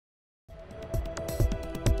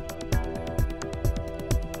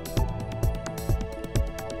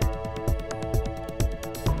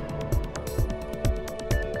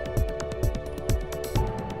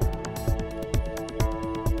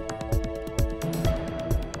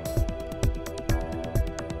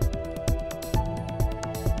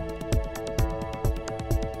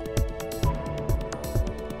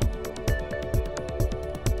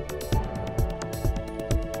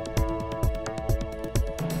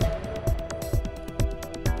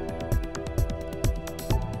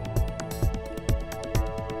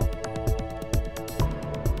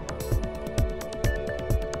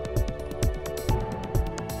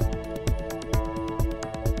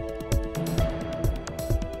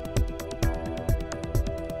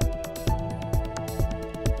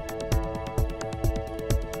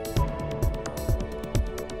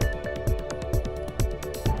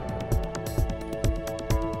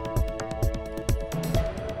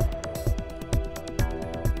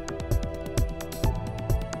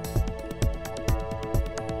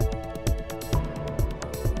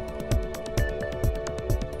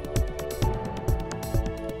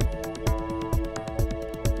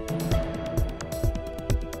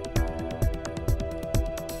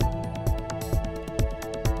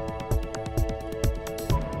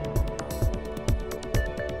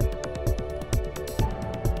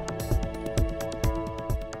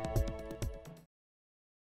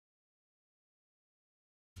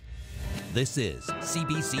This is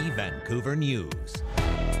CBC Vancouver News.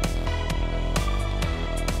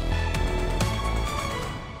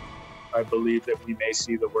 I believe that we may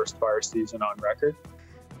see the worst fire season on record.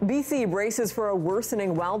 BC braces for a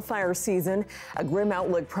worsening wildfire season, a grim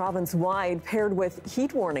outlook province-wide paired with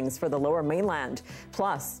heat warnings for the Lower Mainland.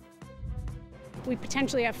 Plus, we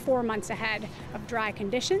potentially have 4 months ahead of dry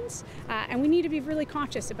conditions, and we need to be really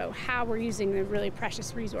conscious about how we're using the really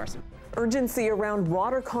precious resource. Urgency around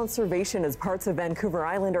water conservation as parts of Vancouver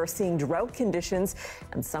Island are seeing drought conditions,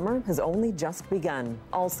 and summer has only just begun.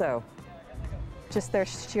 Also, just their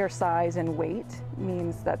sheer size and weight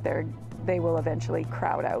means that they will eventually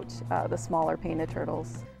crowd out the smaller painted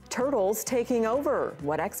turtles. Turtles taking over.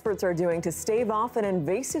 What experts are doing to stave off an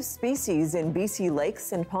invasive species in BC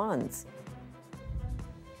lakes and ponds.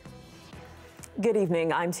 Good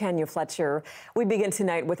evening, I'm Tanya Fletcher. We begin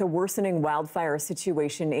tonight with a worsening wildfire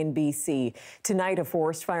situation in BC. Tonight, a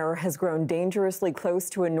forest fire has grown dangerously close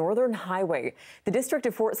to a northern highway. The district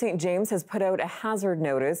of Fort St. James has put out a hazard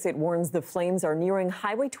notice. It warns the flames are nearing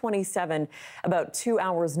Highway 27, about 2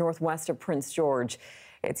 hours northwest of Prince George.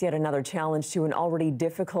 It's yet another challenge to an already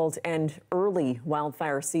difficult and early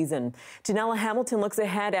wildfire season. Janella Hamilton looks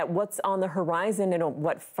ahead at what's on the horizon and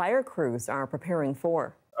what fire crews are preparing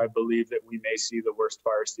for. I believe that we may see the worst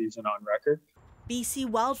fire season on record. BC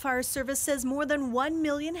Wildfire Service says more than 1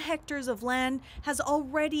 million hectares of land has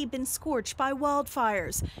already been scorched by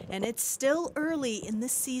wildfires, and it's still early in the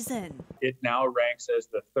season. It now ranks as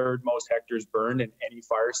the third most hectares burned in any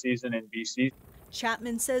fire season in BC.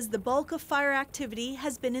 Chapman says the bulk of fire activity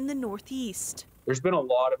has been in the northeast. There's been a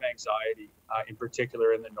lot of anxiety, in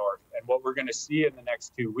particular in the north, and what we're going to see in the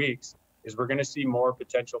next 2 weeks is we're going to see more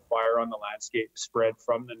potential fire on the landscape spread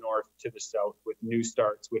from the north to the south with new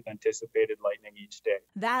starts with anticipated lightning each day.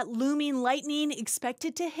 That looming lightning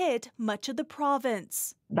expected to hit much of the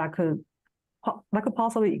province. That could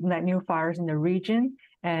possibly ignite new fires in the region,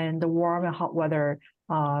 and the warm and hot weather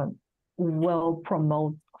will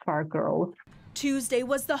promote fire growth. Tuesday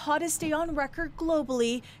was the hottest day on record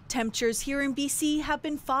globally. Temperatures here in BC have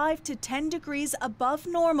been 5 to 10 degrees above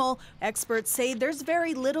normal. Experts say there's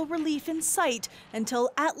very little relief in sight until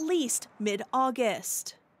at least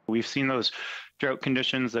mid-August. We've seen those drought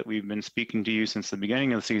conditions that we've been speaking to you since the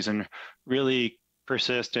beginning of the season really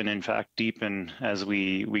persist and in fact deepen as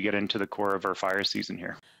we get into the core of our fire season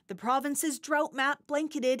here. The province's drought map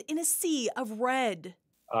blanketed in a sea of red.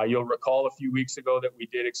 You'll recall a few weeks ago that we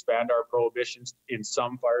did expand our prohibitions in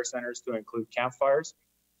some fire centers to include campfires.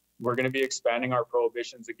 We're going to be expanding our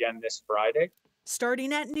prohibitions again this Friday.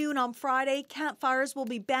 Starting at noon on Friday, campfires will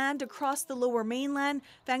be banned across the Lower Mainland,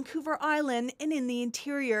 Vancouver Island, and in the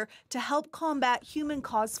interior to help combat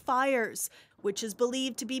human-caused fires, which is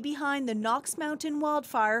believed to be behind the Knox Mountain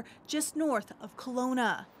wildfire just north of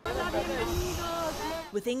Kelowna.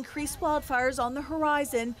 With increased wildfires on the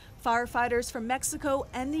horizon, firefighters from Mexico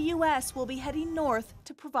and the U.S. will be heading north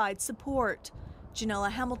to provide support.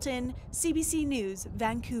 Janella Hamilton, CBC News,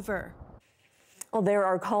 Vancouver. Well, there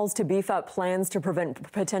are calls to beef up plans to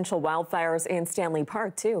prevent potential wildfires in Stanley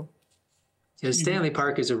Park, too. Yeah, Stanley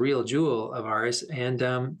Park is a real jewel of ours. And,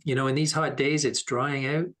 in these hot days, it's drying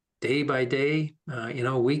out day by day.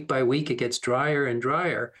 Week by week, it gets drier and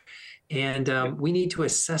drier. And we need to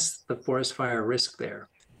assess the forest fire risk there.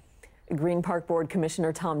 Green Park Board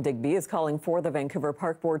Commissioner Tom Digby is calling for the Vancouver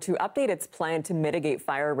Park Board to update its plan to mitigate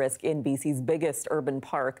fire risk in BC's biggest urban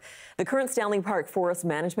park. The current Stanley Park Forest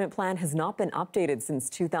Management Plan has not been updated since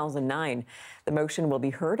 2009. The motion will be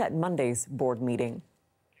heard at Monday's board meeting.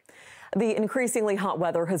 The increasingly hot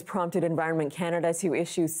weather has prompted Environment Canada to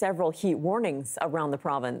issue several heat warnings around the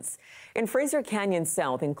province. In Fraser Canyon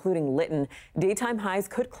South, including Lytton, daytime highs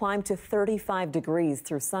could climb to 35 degrees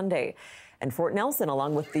through Sunday. And Fort Nelson,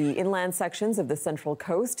 along with the inland sections of the Central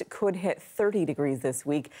Coast, could hit 30 degrees this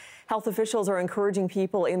week. Health officials are encouraging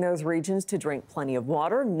people in those regions to drink plenty of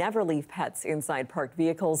water, never leave pets inside parked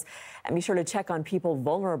vehicles, and be sure to check on people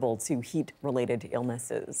vulnerable to heat-related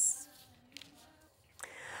illnesses.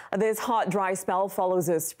 This hot, dry spell follows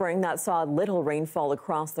a spring that saw little rainfall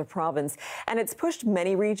across the province, and it's pushed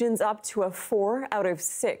many regions up to a 4 out of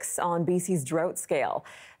 6 on BC's drought scale.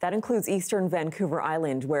 That includes eastern Vancouver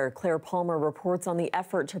Island, where Claire Palmer reports on the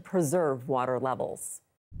effort to preserve water levels.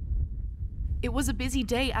 It was a busy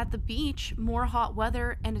day at the beach, more hot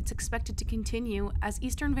weather, and it's expected to continue as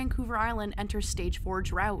eastern Vancouver Island enters stage 4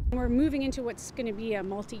 drought. We're moving into what's going to be a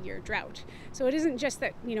multi-year drought. So it isn't just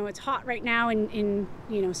that, it's hot right now in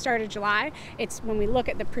start of July. It's when we look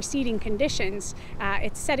at the preceding conditions,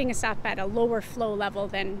 it's setting us up at a lower flow level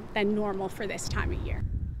than normal for this time of year.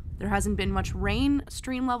 There hasn't been much rain,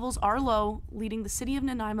 stream levels are low, leading the city of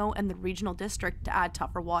Nanaimo and the regional district to add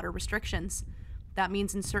tougher water restrictions. That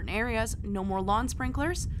means in certain areas, no more lawn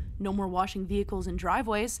sprinklers, no more washing vehicles in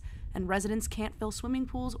driveways, and residents can't fill swimming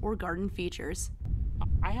pools or garden features.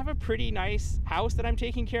 I have a pretty nice house that I'm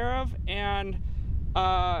taking care of, and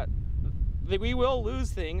we will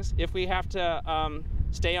lose things if we have to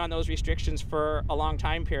stay on those restrictions for a long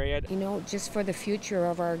time period. You know, just for the future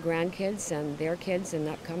of our grandkids and their kids and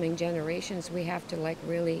upcoming generations, we have to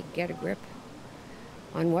really get a grip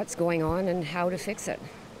on what's going on and how to fix it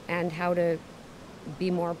and how to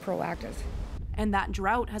be more proactive. And that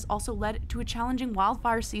drought has also led to a challenging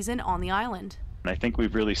wildfire season on the island. And I think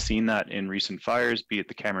we've really seen that in recent fires, be it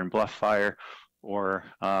the Cameron Bluff fire or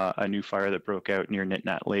a new fire that broke out near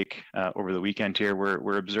Nitnat Lake over the weekend here.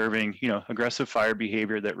 We're observing, aggressive fire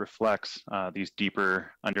behavior that reflects these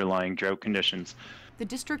deeper underlying drought conditions. The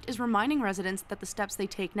district is reminding residents that the steps they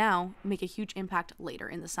take now make a huge impact later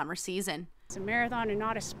in the summer season. It's a marathon and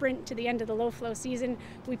not a sprint to the end of the low flow season.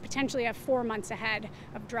 We potentially have 4 months ahead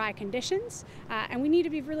of dry conditions, and we need to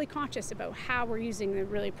be really conscious about how we're using the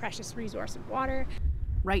really precious resource of water.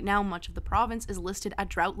 Right now, much of the province is listed at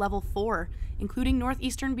drought level 4, including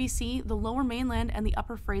northeastern BC, the lower mainland, and the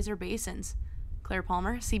upper Fraser basins. Claire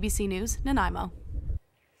Palmer, CBC News, Nanaimo.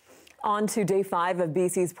 On to day 5 of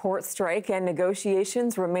BC's port strike, and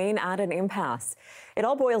negotiations remain at an impasse. It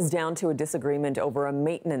all boils down to a disagreement over a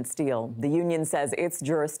maintenance deal. The union says its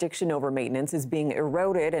jurisdiction over maintenance is being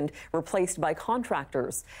eroded and replaced by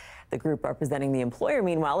contractors. The group representing the employer,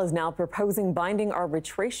 meanwhile, is now proposing binding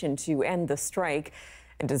arbitration to end the strike.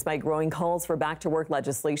 And despite growing calls for back-to-work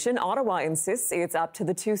legislation, Ottawa insists it's up to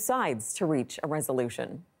the two sides to reach a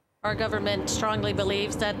resolution. Our government strongly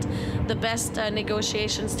believes that the best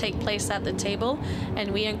negotiations take place at the table,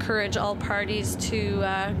 and we encourage all parties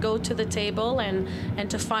to go to the table and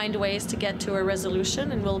to find ways to get to a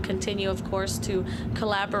resolution. And we'll continue, of course, to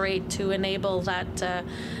collaborate to enable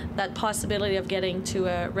that possibility of getting to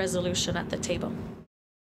a resolution at the table.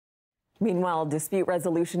 Meanwhile, dispute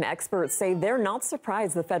resolution experts say they're not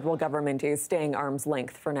surprised the federal government is staying arm's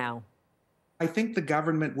length for now. I think the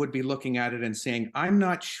government would be looking at it and saying, I'm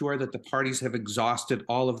not sure that the parties have exhausted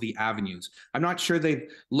all of the avenues. I'm not sure they've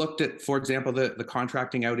looked at, for example, the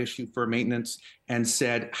contracting out issue for maintenance and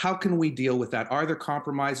said, how can we deal with that? Are there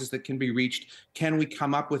compromises that can be reached? Can we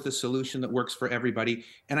come up with a solution that works for everybody?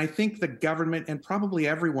 And I think the government and probably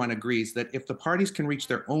everyone agrees that if the parties can reach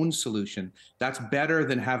their own solution, that's better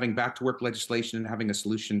than having back-to-work legislation and having a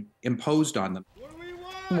solution imposed on them.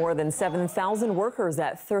 More than 7,000 workers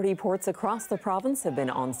at 30 ports across the province have been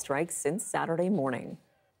on strike since Saturday morning.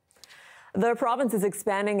 The province is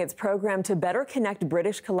expanding its program to better connect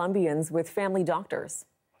British Columbians with family doctors.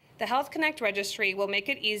 The Health Connect registry will make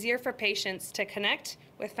it easier for patients to connect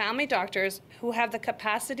with family doctors who have the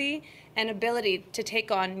capacity and ability to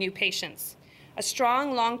take on new patients. A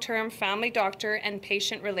strong long-term family doctor and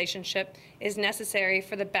patient relationship is necessary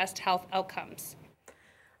for the best health outcomes.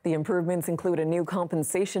 The improvements include a new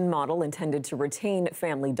compensation model intended to retain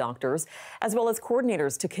family doctors, as well as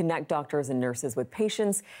coordinators to connect doctors and nurses with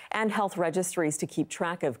patients, and health registries to keep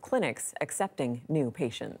track of clinics accepting new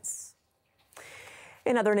patients.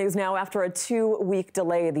 In other news now, after a 2-week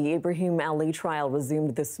delay, the Ibrahim Ali trial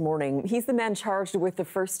resumed this morning. He's the man charged with the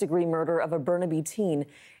first-degree murder of a Burnaby teen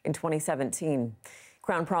in 2017.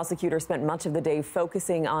 Crown prosecutors spent much of the day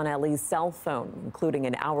focusing on Ali's cell phone, including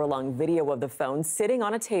an hour-long video of the phone sitting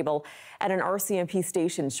on a table at an RCMP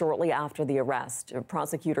station shortly after the arrest.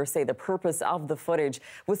 Prosecutors say the purpose of the footage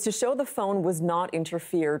was to show the phone was not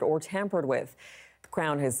interfered or tampered with. The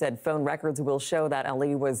Crown has said phone records will show that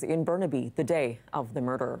Ali was in Burnaby the day of the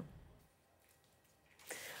murder.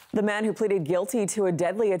 The man who pleaded guilty to a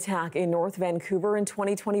deadly attack in North Vancouver in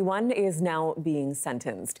 2021 is now being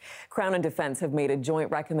sentenced. Crown and defense have made a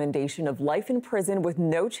joint recommendation of life in prison with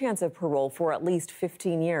no chance of parole for at least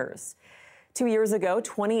 15 years. 2 years ago,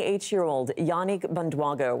 28-year-old Yannick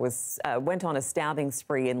Bandwago went on a stabbing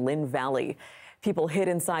spree in Lynn Valley. People hid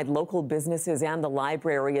inside local businesses and the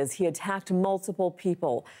library as he attacked multiple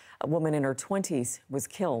people. A woman in her 20s was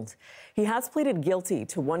killed. He has pleaded guilty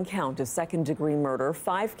to 1 count of second-degree murder,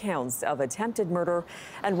 5 counts of attempted murder,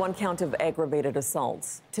 and 1 count of aggravated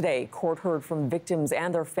assault. Today, court heard from victims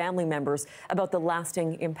and their family members about the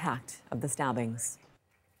lasting impact of the stabbings.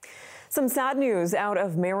 Some sad news out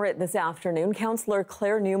of Merritt this afternoon. Councillor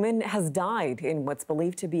Claire Newman has died in what's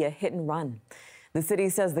believed to be a hit-and-run. The city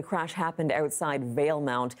says the crash happened outside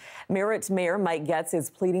Valemount. Merritt Mayor Mike Getz is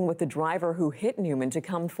pleading with the driver who hit Newman to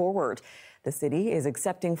come forward. The city is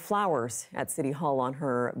accepting flowers at City Hall on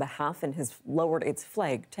her behalf and has lowered its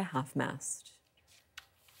flag to half-mast.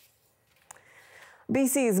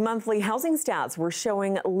 BC's monthly housing stats were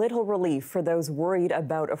showing little relief for those worried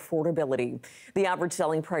about affordability. The average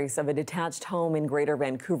selling price of a detached home in Greater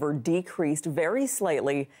Vancouver decreased very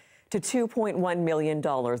slightly to $2.1 million.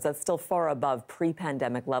 That's still far above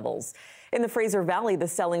pre-pandemic levels. In the Fraser Valley, the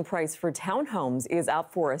selling price for townhomes is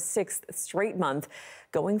up for a 6th straight month,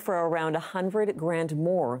 going for around $100,000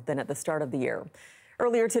 more than at the start of the year.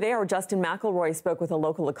 Earlier today, our Justin McElroy spoke with a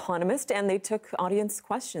local economist, and they took audience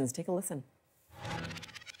questions. Take a listen.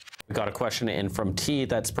 We got a question in from T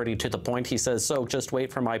that's pretty to the point. He says, so just wait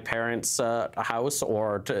for my parents' house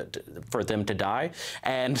or for them to die.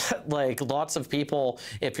 And like lots of people,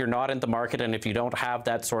 if you're not in the market and if you don't have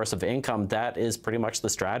that source of income, that is pretty much the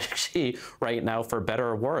strategy right now, for better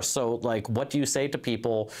or worse. So like, what do you say to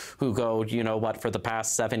people who go, you know what, for the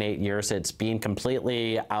past 7-8 years, it's been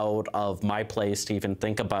completely out of my place to even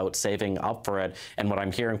think about saving up for it. And what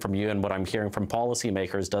I'm hearing from you and what I'm hearing from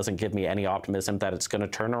policymakers doesn't give me any optimism that it's going to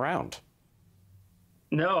turn around.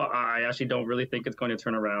 No, I actually don't really think it's going to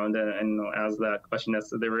turn around. And as that question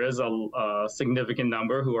is, there is a significant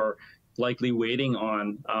number who are likely waiting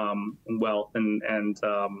on wealth and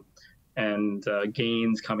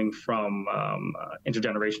gains coming from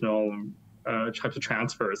intergenerational types of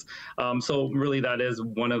transfers. So really that is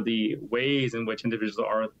one of the ways in which individuals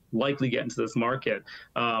are likely get into this market.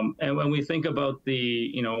 And when we think about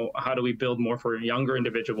the, how do we build more for younger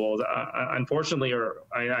individuals, unfortunately, or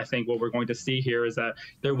I think what we're going to see here is that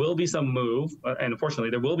there will be some move, and unfortunately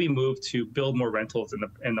there will be move to build more rentals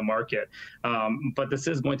in the market. But this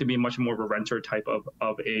is going to be much more of a renter type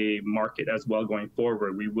of a market as well going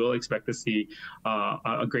forward. We will expect to see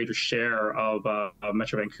a greater share of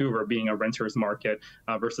Metro Vancouver being a renter's market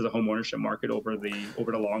versus a home ownership market over the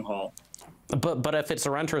long haul. But if it's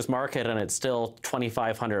a renter's market and it's still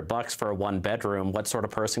 $2,500 for a 1-bedroom, what sort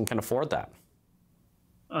of person can afford that?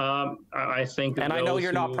 I think. And I know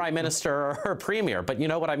you're not prime minister or premier, but you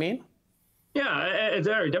know what I mean? Yeah, it's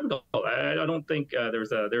very difficult. I don't think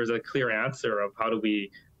there's a clear answer of how do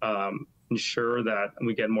we ensure that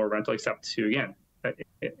we get more rental, except to, again,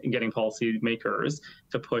 getting policymakers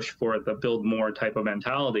to push for the build more type of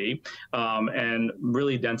mentality and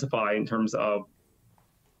really densify in terms of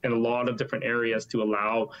in a lot of different areas to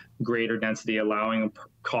allow greater density, allowing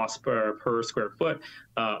cost per square foot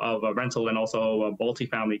of a rental and also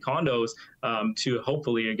multifamily condos to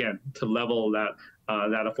hopefully, again, to level that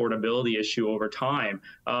affordability issue over time.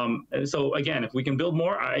 And so again, if we can build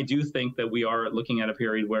more, I do think that we are looking at a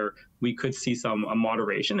period where we could see some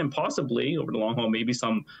moderation and possibly over the long haul, maybe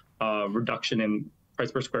some reduction in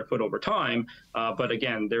price per square foot over time. But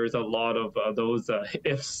again, there's a lot of those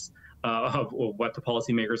ifs of what the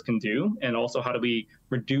policymakers can do, and also how do we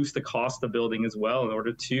reduce the cost of building as well in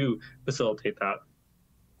order to facilitate that.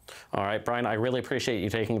 All right, Brian, I really appreciate you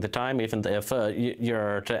taking the time, even if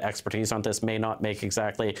your expertise on this may not make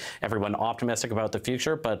exactly everyone optimistic about the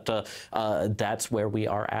future, but that's where we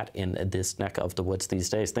are at in this neck of the woods these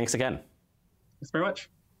days. Thanks again. Thanks very much.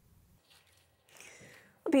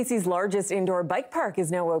 BC's largest indoor bike park is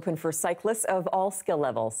now open for cyclists of all skill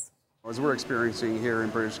levels. As we're experiencing here in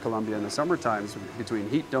British Columbia in the summer times, between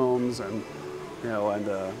heat domes and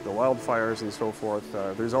the wildfires and so forth,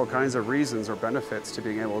 there's all kinds of reasons or benefits to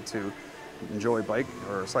being able to enjoy bike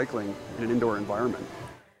or cycling in an indoor environment.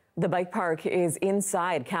 The bike park is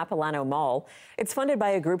inside Capilano Mall. It's funded by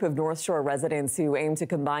a group of North Shore residents who aim to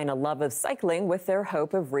combine a love of cycling with their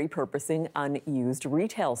hope of repurposing unused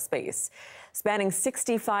retail space. Spanning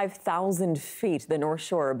 65,000 feet, the North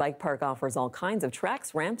Shore Bike Park offers all kinds of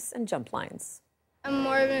tracks, ramps, and jump lines. I'm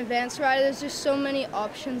more of an advanced rider. There's just so many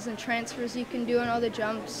options and transfers you can do on all the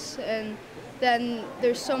jumps, and then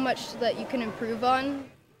there's so much that you can improve on.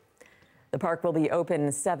 The park will be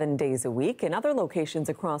open 7 days a week, and other locations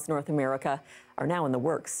across North America are now in the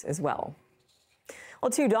works as well.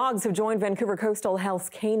 Well, 2 dogs have joined Vancouver Coastal Health's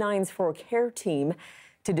Canines for Care team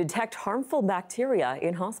to detect harmful bacteria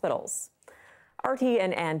in hospitals. Artie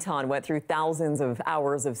and Anton went through thousands of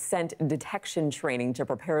hours of scent detection training to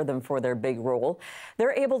prepare them for their big role.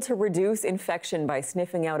 They're able to reduce infection by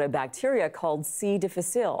sniffing out a bacteria called C.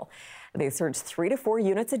 difficile. They search 3 to 4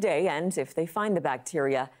 units a day, and if they find the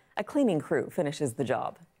bacteria, a cleaning crew finishes the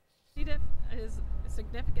job. C. diff is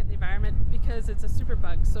significant in the environment because it's a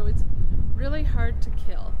superbug, so it's really hard to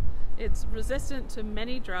kill. It's resistant to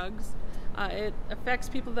many drugs. It affects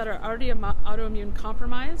people that are already autoimmune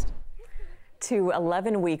compromised. 2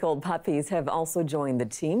 11-week-old puppies have also joined the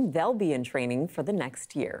team. They'll be in training for the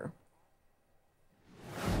next year.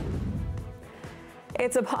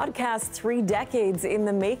 It's a podcast 3 decades in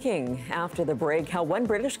the making. After the break, how one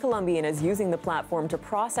British Columbian is using the platform to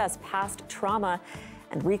process past trauma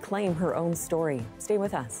and reclaim her own story. Stay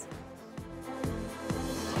with us.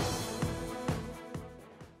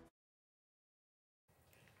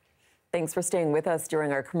 Thanks for staying with us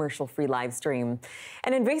during our commercial-free live stream.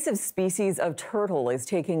 An invasive species of turtle is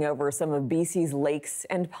taking over some of BC's lakes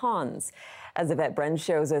and ponds. As Yvette Bren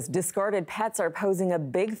shows us, discarded pets are posing a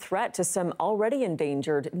big threat to some already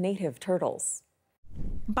endangered native turtles.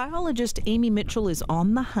 Biologist Amy Mitchell is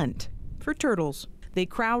on the hunt for turtles. They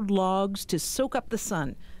crowd logs to soak up the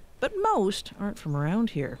sun, but most aren't from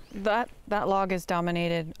around here. That log is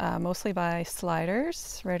dominated mostly by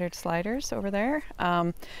sliders, red-eared sliders over there.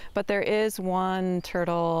 But there is one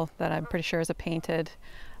turtle that I'm pretty sure is a painted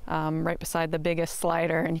right beside the biggest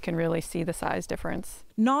slider, and you can really see the size difference.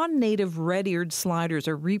 Non-native red-eared sliders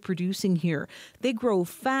are reproducing here. They grow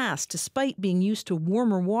fast despite being used to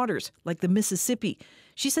warmer waters like the Mississippi.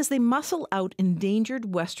 She says they muscle out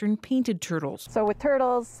endangered western painted turtles. So with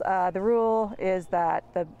turtles, the rule is that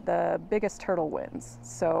the biggest turtle wins.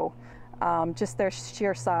 So just their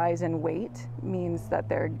sheer size and weight means that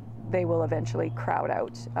they will eventually crowd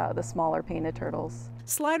out the smaller painted turtles.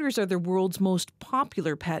 Sliders are the world's most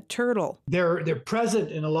popular pet turtle. They're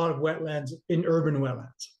present in a lot of wetlands, in urban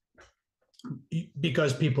wetlands,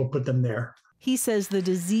 because people put them there. He says the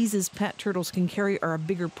diseases pet turtles can carry are a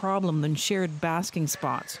bigger problem than shared basking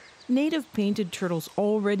spots. Native painted turtles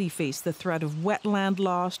already face the threat of wetland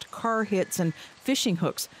lost, car hits, and fishing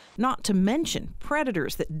hooks, not to mention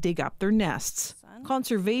predators that dig up their nests.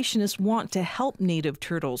 Conservationists want to help native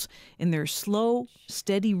turtles in their slow,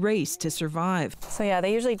 steady race to survive. So yeah,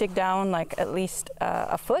 they usually dig down like at least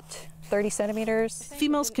a foot, 30 centimeters.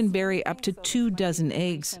 Females can bury up to 24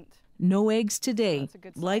 eggs. No eggs today.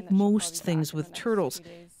 Like most things with turtles,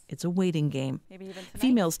 it's a waiting game.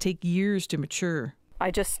 Females take years to mature. I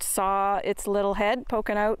just saw its little head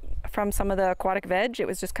poking out from some of the aquatic veg. It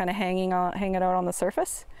was just kind of hanging out on the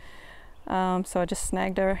surface. So I just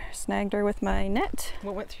snagged her with my net.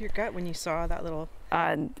 What went through your gut when you saw that little?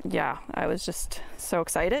 Yeah, I was just so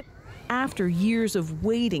excited. After years of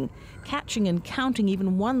waiting, catching and counting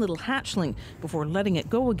even one little hatchling before letting it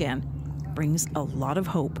go again brings a lot of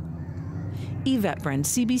hope. Yvette Bren,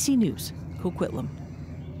 CBC News, Coquitlam.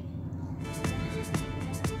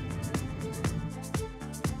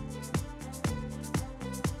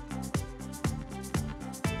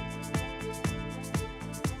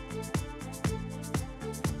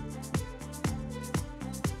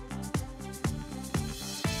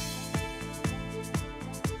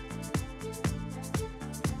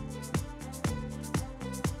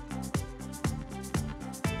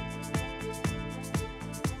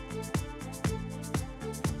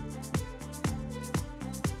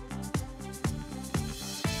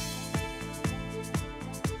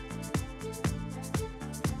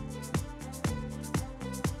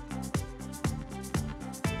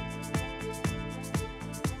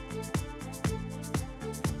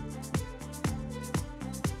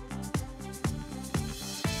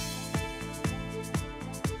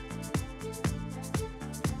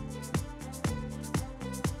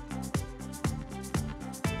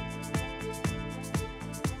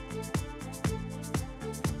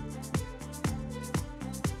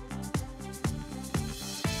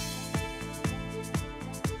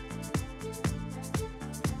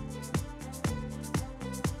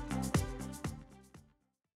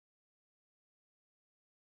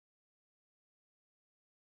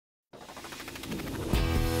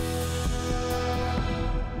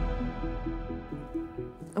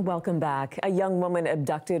 Welcome back. A young woman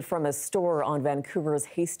abducted from a store on Vancouver's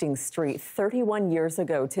Hastings Street 31 years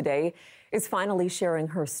ago today is finally sharing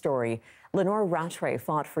her story. Lenore Rattray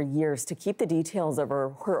fought for years to keep the details of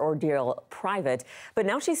her ordeal private, but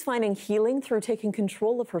now she's finding healing through taking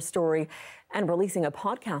control of her story and releasing a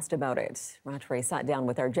podcast about it. Rattray sat down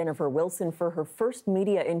with our Jennifer Wilson for her first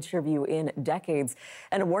media interview in decades.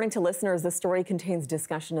 And a warning to listeners, the story contains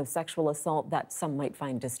discussion of sexual assault that some might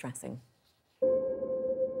find distressing.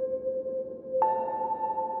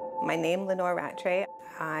 My name is Lenore Rattray.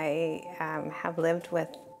 I have lived with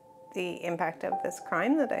the impact of this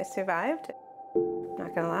crime that I survived. I'm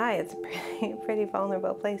not gonna lie, it's a pretty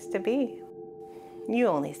vulnerable place to be. You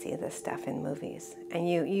only see this stuff in movies, and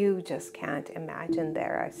you just can't imagine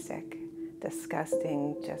they're sick,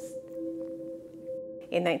 disgusting, just...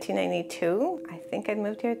 In 1992, I think I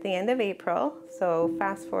moved here at the end of April, so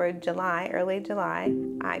fast forward July, early July.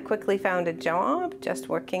 I quickly found a job just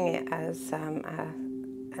working as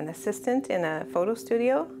an assistant in a photo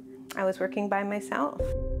studio. I was working by myself.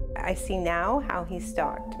 I see now how he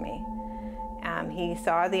stalked me. He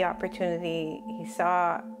saw the opportunity, he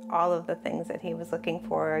saw all of the things that he was looking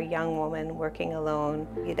for, a young woman working alone.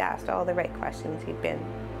 He'd asked all the right questions. He'd been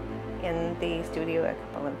in the studio a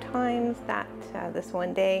couple of times this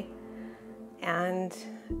one day, and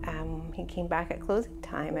he came back at closing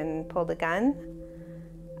time and pulled a gun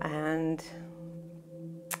and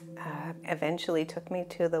eventually took me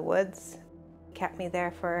to the woods. Kept me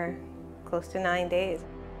there for close to 9 days.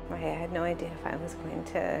 I had no idea if I was going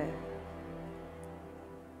to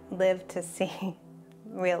live to see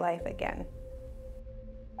real life again.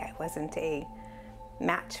 I wasn't a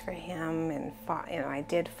match for him, and fought, I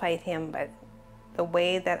did fight him, but the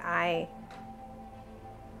way that I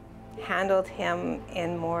handled him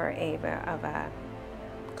in more of a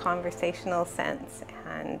conversational sense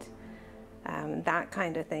and that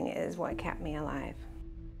kind of thing is what kept me alive.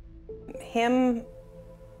 Him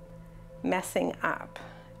messing up,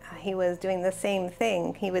 he was doing the same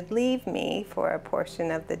thing. He would leave me for a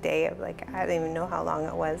portion of the day of I don't even know how long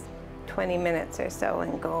it was, 20 minutes or so,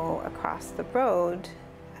 and go across the road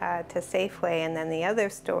to Safeway and then the other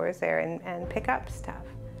stores there and pick up stuff.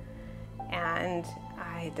 And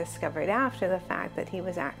I discovered after the fact that he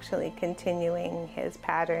was actually continuing his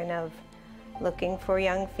pattern of looking for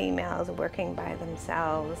young females working by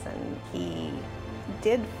themselves, and he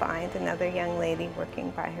did find another young lady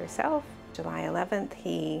working by herself. July 11th,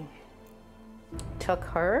 he took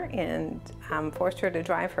her and forced her to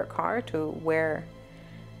drive her car to where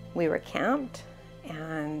we were camped,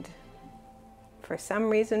 and for some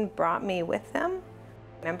reason brought me with them.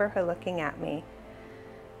 I remember her looking at me,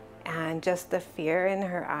 and just the fear in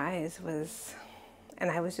her eyes was,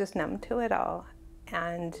 and I was just numb to it all.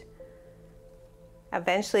 And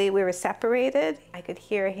eventually we were separated. I could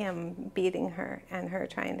hear him beating her and her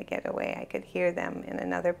trying to get away. I could hear them in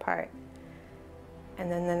another part. And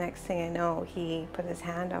then the next thing I know, he put his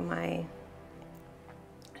hand on my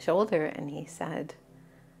shoulder and he said,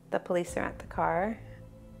 "The police are at the car.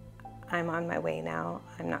 I'm on my way now.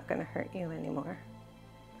 I'm not going to hurt you anymore."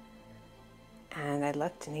 And I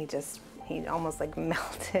looked and he almost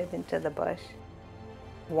melted into the bush.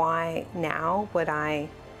 Why now would I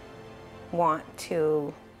want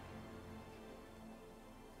to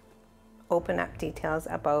open up details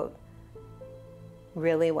about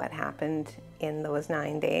really what happened in those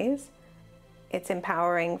 9 days? It's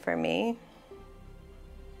empowering for me.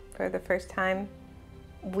 For the first time,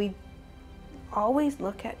 we always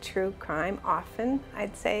look at true crime, often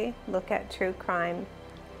I'd say, look at true crime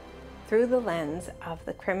through the lens of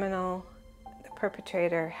the criminal, the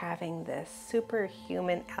perpetrator having this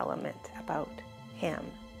superhuman element about him.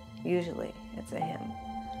 Usually it's a him.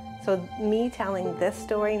 So me telling this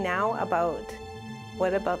story now about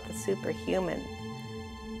what about the superhuman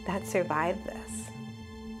that survived this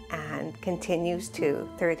and continues to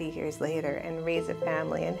 30 years later and raise a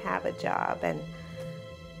family and have a job and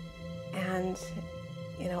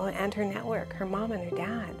her network, her mom and her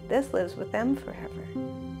dad, this lives with them forever.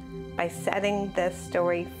 By setting this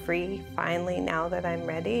story free, finally, now that I'm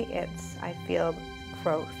ready, I feel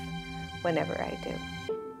growth whenever I do.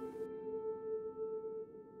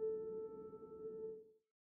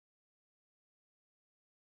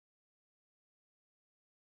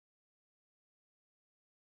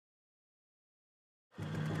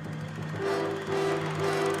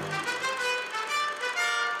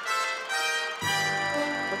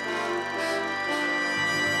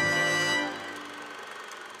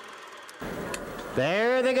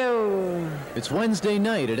 There they go. It's Wednesday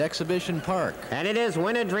night at Exhibition Park. And it is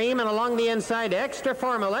Win a Dream, and along the inside, extra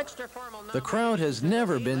formal. The crowd has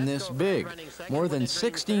never been this big. More than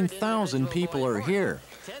 16,000 people are here.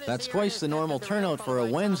 That's twice the normal turnout for a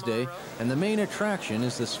Wednesday, and the main attraction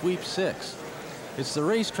is the Sweep 6. It's the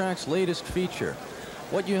racetrack's latest feature.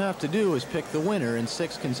 What you have to do is pick the winner in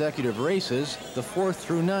 6 consecutive races, the 4th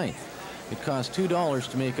through 9th. It costs $2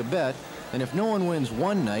 to make a bet, and if no one wins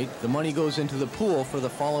one night, the money goes into the pool for the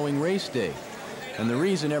following race day. And the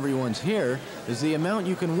reason everyone's here is the amount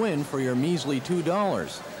you can win for your measly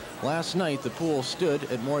 $2. Last night, the pool stood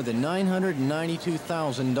at more than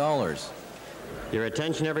 $992,000. Your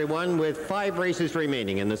attention, everyone. With 5 races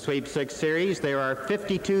remaining in the Sweep 6 series, there are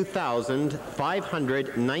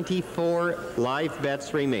 52,594 live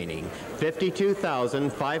bets remaining.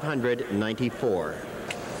 52,594.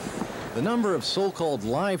 The number of so-called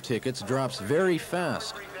live tickets drops very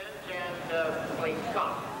fast.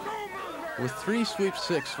 With 3 Sweep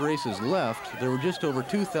 6 races left, there were just over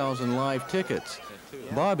 2,000 live tickets.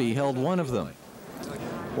 Bobby held one of them.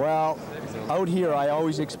 Well, out here I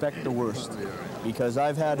always expect the worst because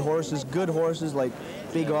I've had horses, good horses like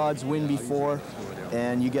Big Odds win before,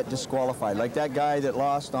 and you get disqualified. Like that guy that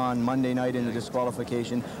lost on Monday night in the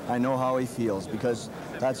disqualification, I know how he feels because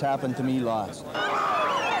that's happened to me lots.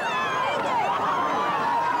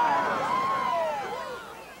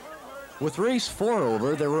 With race 4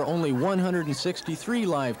 over, there were only 163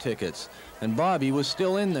 live tickets, and Bobby was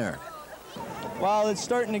still in there. Well, it's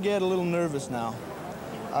starting to get a little nervous now.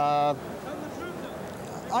 I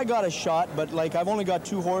got a shot, but like I've only got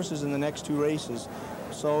 2 horses in the next 2 races,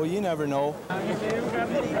 so you never know.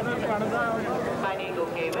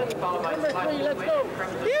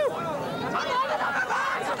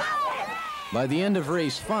 By the end of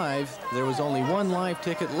race 5, there was only 1 live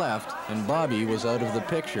ticket left, and Bobby was out of the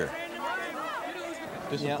picture.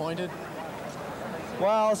 Disappointed? Yeah.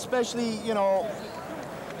 Well, especially, you know,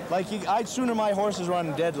 like I'd sooner my horses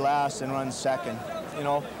run dead last than run second. You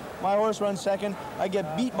know, my horse runs second, I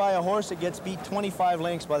get beat by a horse that gets beat 25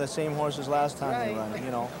 lengths by the same horse as last time they run,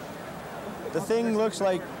 you know. The thing looks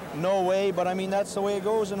like no way, but I mean, that's the way it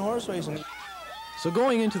goes in horse racing. So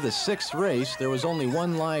going into the 6th race, there was only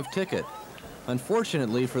 1 live ticket.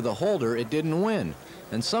 Unfortunately for the holder, it didn't win.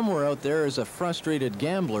 And somewhere out there is a frustrated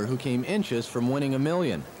gambler who came inches from winning $1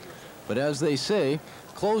 million. But as they say,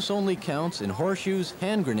 close only counts in horseshoes,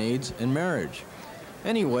 hand grenades, and marriage.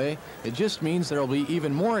 Anyway, it just means there'll be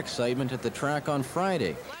even more excitement at the track on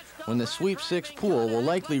Friday, when the Sweep 6 pool will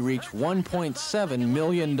likely reach $1.7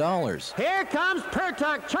 million. Here comes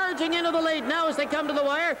Pertuck charging into the lead now as they come to the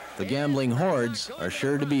wire. The gambling hordes are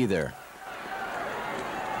sure to be there.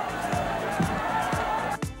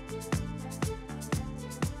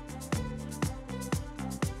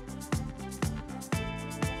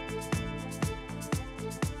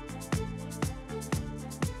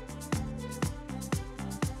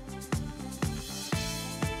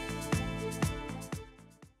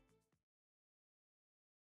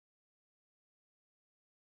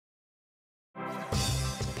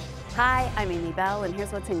 Hi, I'm Amy Bell, and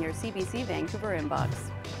here's what's in your CBC Vancouver inbox.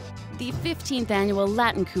 The 15th annual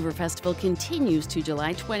Latincouver Festival continues to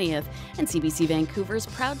July 20th, and CBC Vancouver is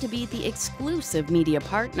proud to be the exclusive media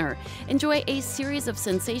partner. Enjoy a series of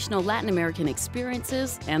sensational Latin American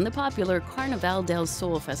experiences and the popular Carnaval del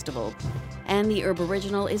Sol Festival. And the Herb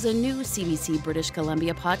Original is a new CBC British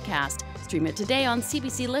Columbia podcast. Stream it today on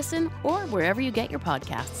CBC Listen or wherever you get your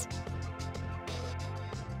podcasts.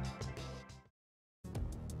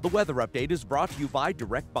 The weather update is brought to you by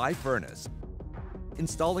Direct Buy Furnace,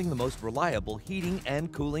 installing the most reliable heating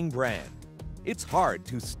and cooling brand. It's hard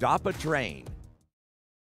to stop a train.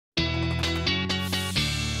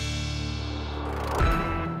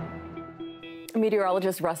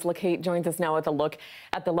 Meteorologist Russ LeCate joins us now with a look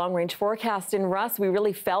at the long-range forecast. And Russ, we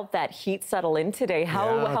really felt that heat settle in today.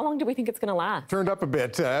 How long do we think it's going to last? Turned up a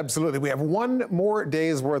bit, absolutely. We have 1 more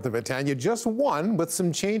day's worth of it, Tanya. Just 1, with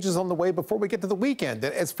some changes on the way before we get to the weekend.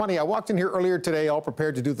 It's funny, I walked in here earlier today, all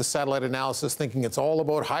prepared to do the satellite analysis, thinking it's all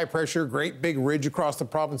about high pressure, great big ridge across the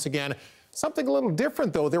province again. Something a little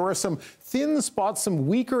different, though. There were some thin spots, some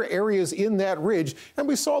weaker areas in that ridge, and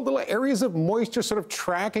we saw little areas of moisture sort of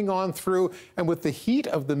tracking on through. And with the heat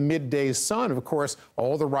of the midday sun, of course,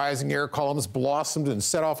 all the rising air columns blossomed and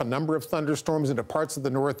set off a number of thunderstorms into parts of the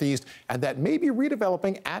northeast, and that may be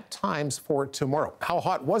redeveloping at times for tomorrow. How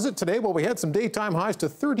hot was it today? Well, we had some daytime highs to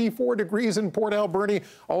 34 degrees in Port Alberni.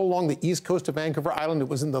 All along the east coast of Vancouver Island, it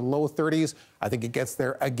was in the low 30s. I think it gets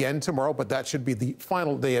there again tomorrow, but that should be the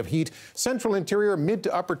final day of heat. Central interior, mid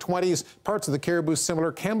to upper 20s. Parts of the Caribou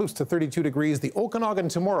similar. Kamloops to 32 degrees. The Okanagan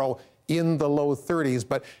tomorrow in the low 30s,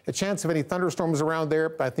 but a chance of any thunderstorms around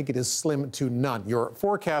there, I think it is slim to none. Your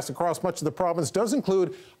forecast across much of the province does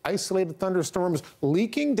include isolated thunderstorms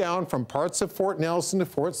leaking down from parts of Fort Nelson to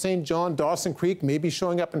Fort St. John, Dawson Creek, maybe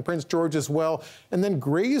showing up in Prince George as well, and then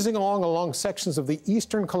grazing along sections of the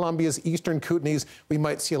eastern Columbia's eastern Kootenays. We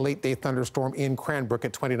might see a late day thunderstorm in Cranbrook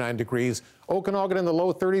at 29 degrees. Okanagan in the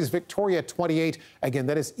low 30s, Victoria at 28. Again,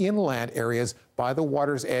 that is inland areas by the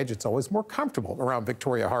water's edge. It's always more comfortable around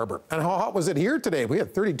Victoria Harbor. And how hot was it here today? We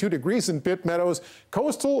had 32 degrees in Pitt Meadows.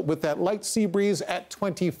 Coastal with that light sea breeze at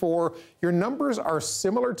 24. Your numbers are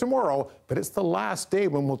similar tomorrow, but it's the last day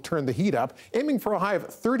when we'll turn the heat up. Aiming for a high of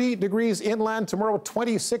 30 degrees inland tomorrow,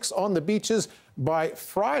 26 on the beaches. By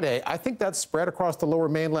Friday, I think that spread across the lower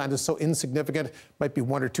mainland is so insignificant, might be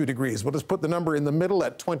 1 or 2 degrees. We'll just put the number in the middle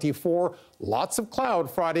at 24. Lots of cloud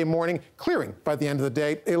Friday morning, clearing by the end of the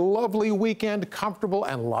day. A lovely weekend, comfortable,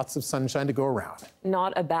 and lots of sunshine to go around.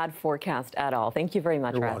 Not a bad forecast at all. Thank you very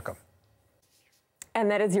much, You're Russ. welcome. And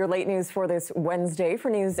that is your late news for this Wednesday. For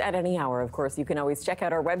news at any hour, of course, you can always check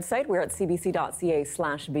out our website. We're at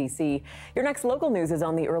cbc.ca/BC. Your next local news is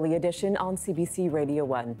on the early edition on CBC Radio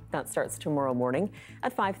 1. That starts tomorrow morning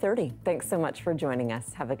at 5:30. Thanks so much for joining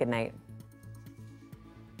us. Have a good night.